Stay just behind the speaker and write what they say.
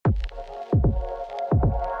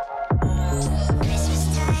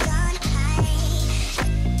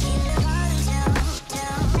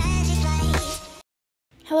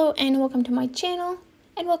Hello and welcome to my channel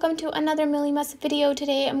and welcome to another Millymas video.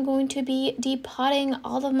 Today I'm going to be depotting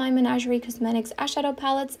all of my Menagerie Cosmetics eyeshadow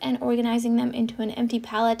palettes and organizing them into an empty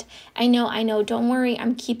palette. I know, don't worry,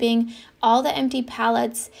 I'm keeping all the empty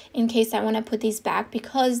palettes in case I want to put these back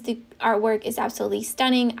because the artwork is absolutely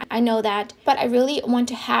stunning. I know that, but I really want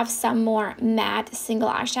to have some more matte single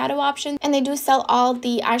eyeshadow options, and they do sell all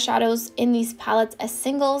the eyeshadows in these palettes as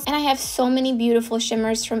singles, and I have so many beautiful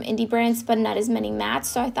shimmers from indie brands but not as many mattes,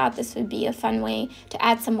 so I thought this would be a fun way to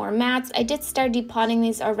add some more mattes. I did start depotting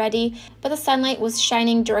these already, but the sunlight was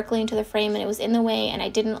shining directly into the frame and it was in the way and I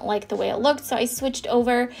didn't like the way it looked, so I switched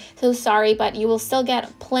over. So sorry, but you will still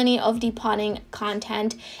get plenty of depotting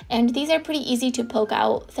content, and these are pretty easy to poke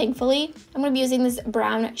out, thankfully. I'm going to be using this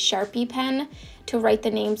brown Sharpie pen to write the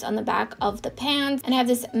names on the back of the pans, and I have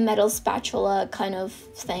this metal spatula kind of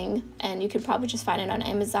thing, and you could probably just find it on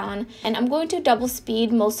Amazon. And I'm going to double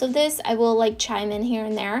speed most of this. I will like chime in here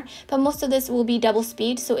and there, but most of this will be double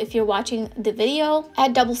speed, so if you're watching the video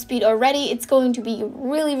at double speed already, it's going to be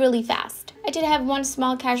really fast. I did have one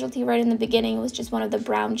small casualty right in the beginning. It was just one of the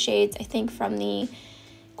brown shades, I think from the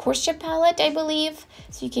Courtship palette, I believe,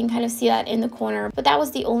 so you can kind of see that in the corner, but that was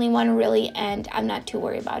the only one really, and I'm not too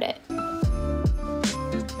worried about it.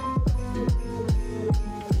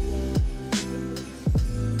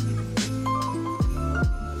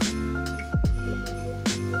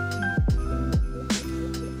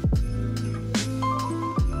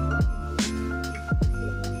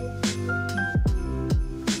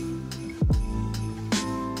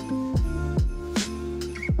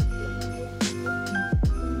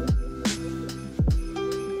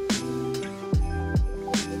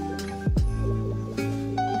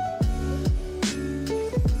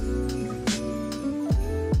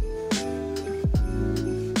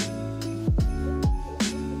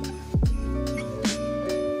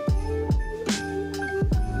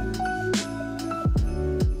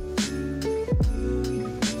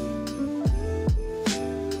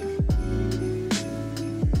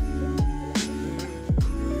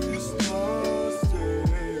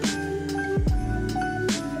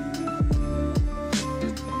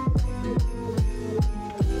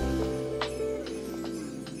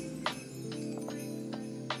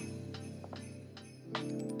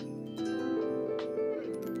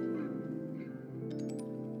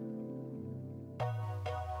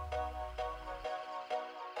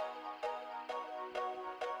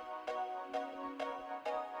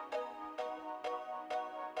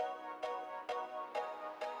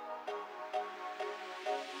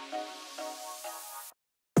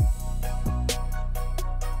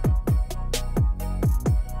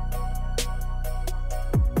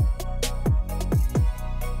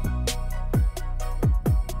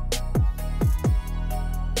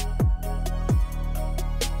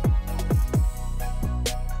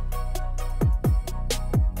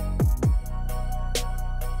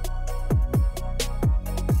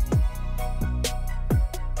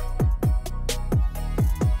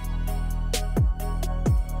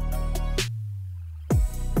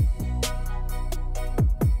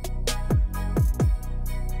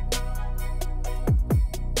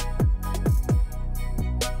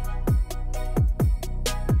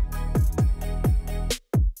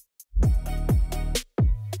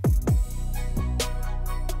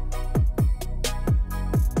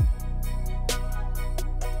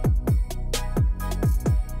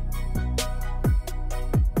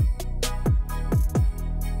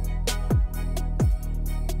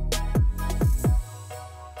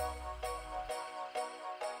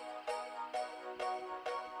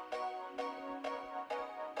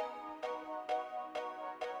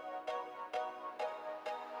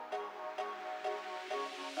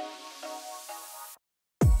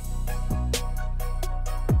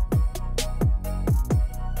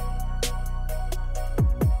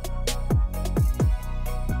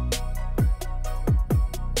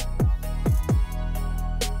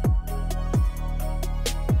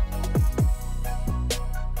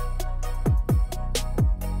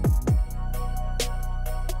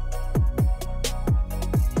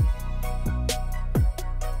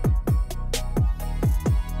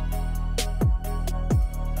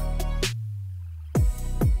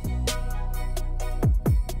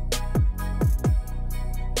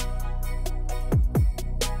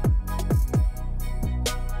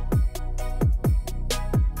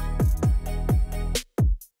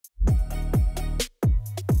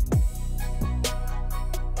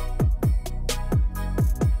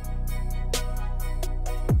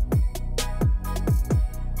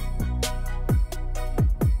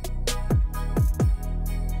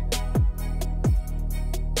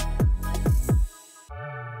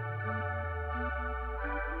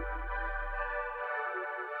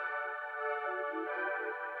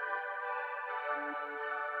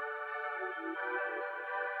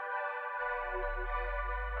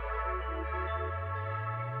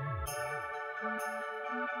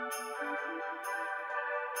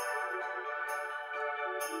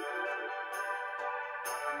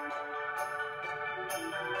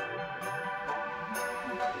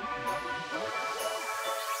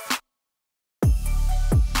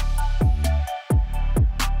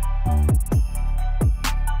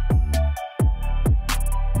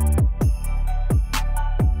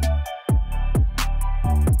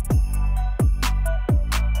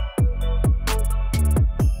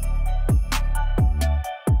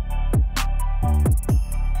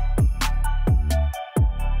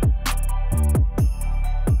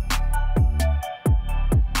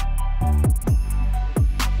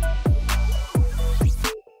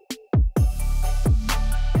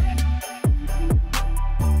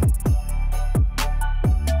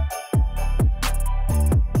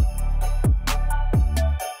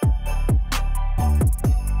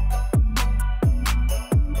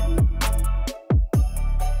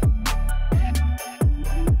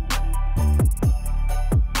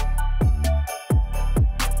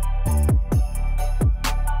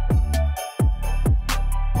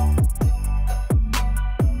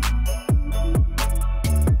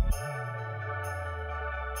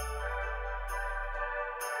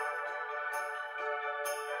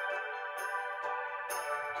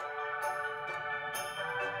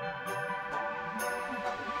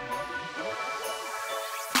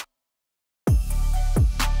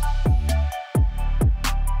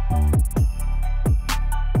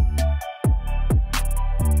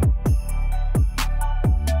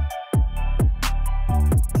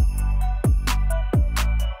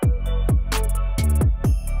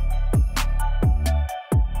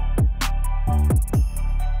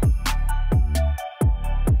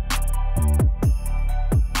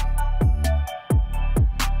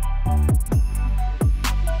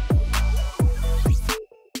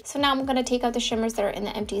 So now I'm going to take out the shimmers that are in the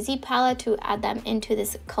Empty Z palette to add them into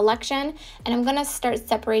this collection. And I'm going to start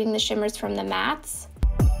separating the shimmers from the mattes.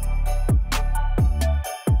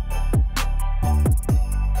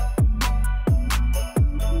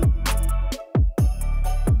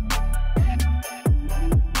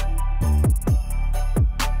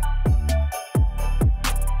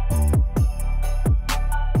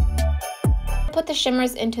 Put the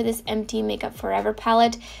shimmers into this Empty Makeup Forever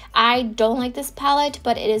palette. I don't like this palette,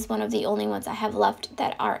 but it is one of the only ones I have left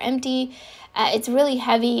that are empty. It's really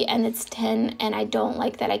heavy and it's tin, and I don't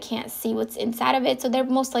like that I can't see what's inside of it, so they're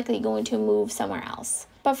most likely going to move somewhere else.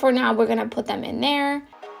 But for now, we're gonna put them in there.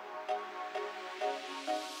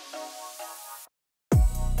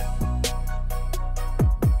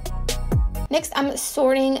 Next, I'm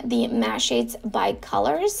sorting the matte shades by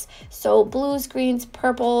colors. So blues, greens,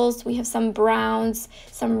 purples, we have some browns,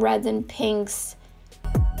 some reds and pinks.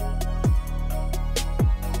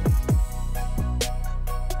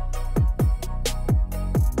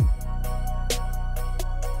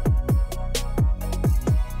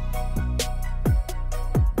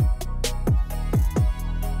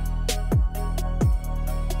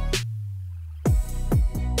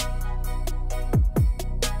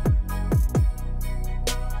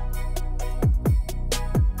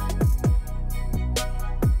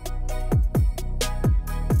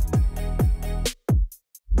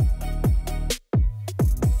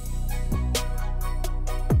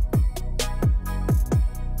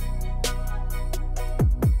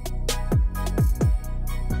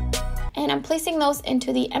 And I'm placing those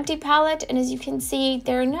into the Empty palette, and as you can see,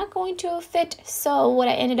 they're not going to fit. So what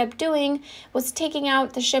I ended up doing was taking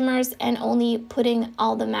out the shimmers and only putting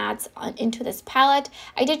all the mattes into this palette.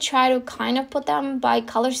 I did try to kind of put them by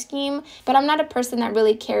color scheme, but I'm not a person that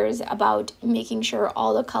really cares about making sure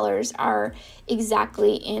all the colors are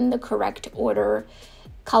exactly in the correct order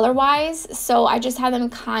color-wise. So I just have them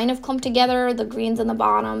kind of clumped together, the greens on the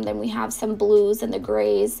bottom, then we have some blues and the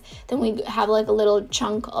grays, then we have like a little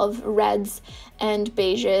chunk of reds and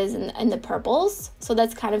beiges and the purples. So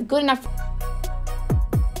that's kind of good enough.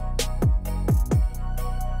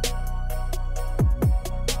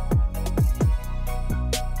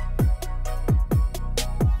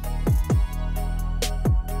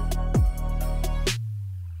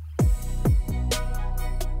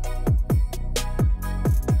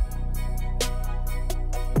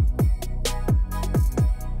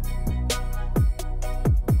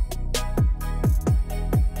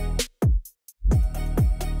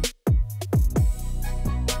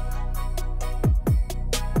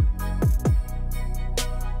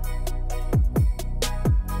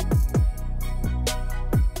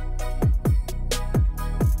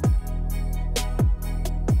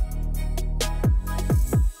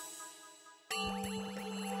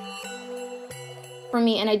 for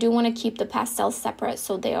me, and I do want to keep the pastels separate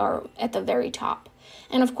so they are at the very top.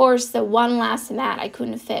 And of course, the one last matte I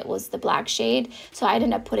couldn't fit was the black shade, so I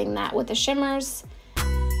ended up putting that with the shimmers.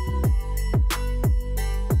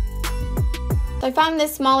 So I found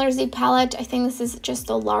this smaller Z palette. I think this is just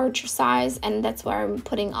a large size, and that's where I'm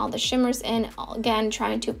putting all the shimmers in. Again,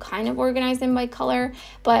 trying to kind of organize them by color,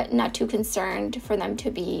 but not too concerned for them to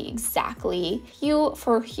be exactly hue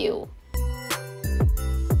for hue.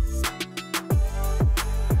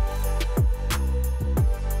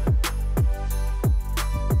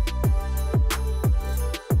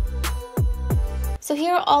 So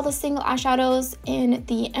here are all the single eyeshadows in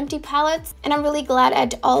the empty palettes, and I'm really glad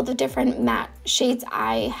at all the different matte shades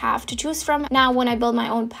I have to choose from. Now when I build my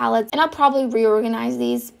own palettes, and I'll probably reorganize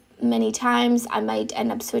these many times, I might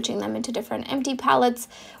end up switching them into different empty palettes.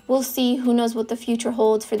 We'll see, who knows what the future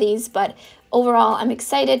holds for these, but overall I'm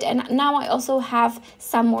excited. And now I also have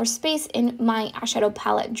some more space in my eyeshadow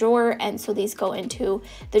palette drawer, and so these go into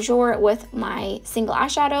the drawer with my single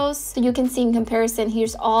eyeshadows. So you can see in comparison,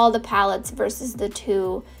 here's all the palettes versus the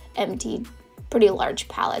two empty pretty large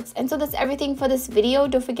palettes. And so that's everything for this video.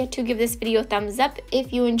 Don't forget to give this video a thumbs up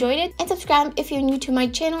if you enjoyed it, and subscribe if you're new to my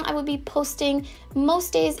channel. I will be posting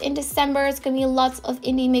most days in December. It's gonna be lots of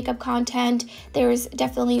indie makeup content. There's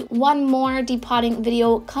definitely one more depotting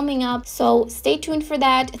video coming up, so stay tuned for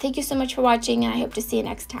that. Thank you so much for watching, and I hope to see you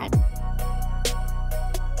next time.